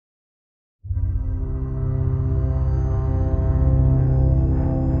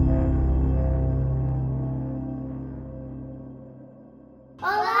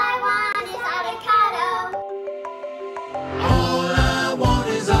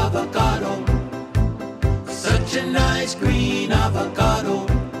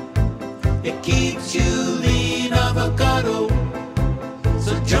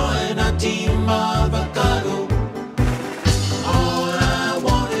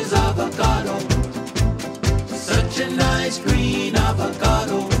nice green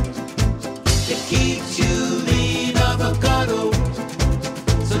avocado. It keeps you lean, avocado.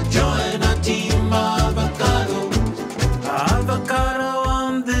 So join our team, avocado. Avocado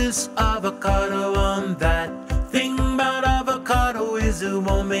on this, avocado on that. Thing about avocado is it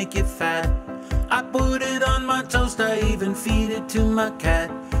won't make you fat. I put it on my toast, I even feed it to my cat.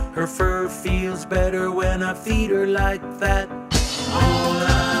 Her fur feels better when I feed her like that. All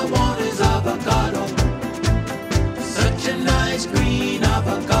I want is avocado. Such a nice green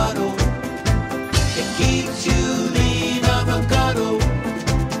avocado. It keeps you lean, avocado.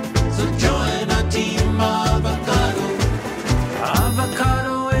 So join our team, avocado.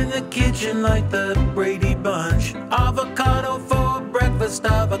 Avocado in the kitchen like the Brady Bunch. Avocado for breakfast,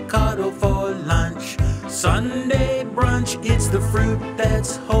 avocado for lunch. Sunday brunch, it's the fruit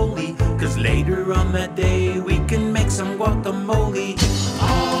that's holy, 'cause later on that day we